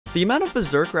The amount of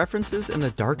Berserk references in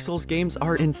the Dark Souls games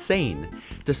are insane.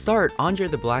 To start, Andre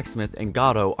the Blacksmith and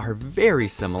Gato are very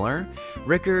similar.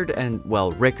 Rickard,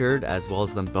 as well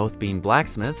as them both being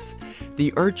blacksmiths.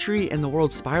 The Erd Tree and the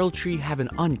World Spiral Tree have an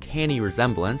uncanny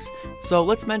resemblance, so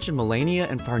let's mention Melania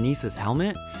and Farnese's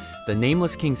helmet. The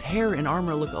Nameless King's hair and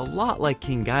armor look a lot like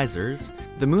King Geyser's.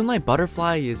 The Moonlight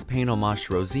Butterfly is paying homage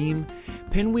to Rosine.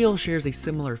 Pinwheel shares a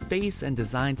similar face and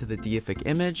design to the deific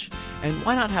image, and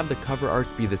why not have the cover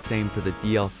arts be the same for the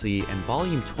DLC and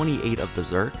volume 28 of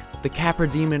Berserk? The Capra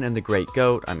Demon and the Great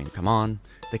Goat, I mean, come on.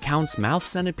 The Count's Mouth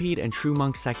Centipede and True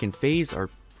Monk's second phase are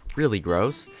really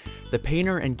gross. The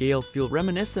Painter and Gale feel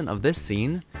reminiscent of this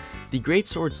scene. The Great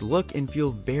Swords look and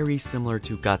feel very similar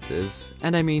to Guts's.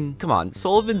 And I mean, come on,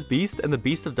 Sullivan's Beast and the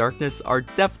Beast of Darkness are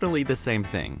definitely the same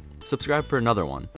thing. Subscribe for another one.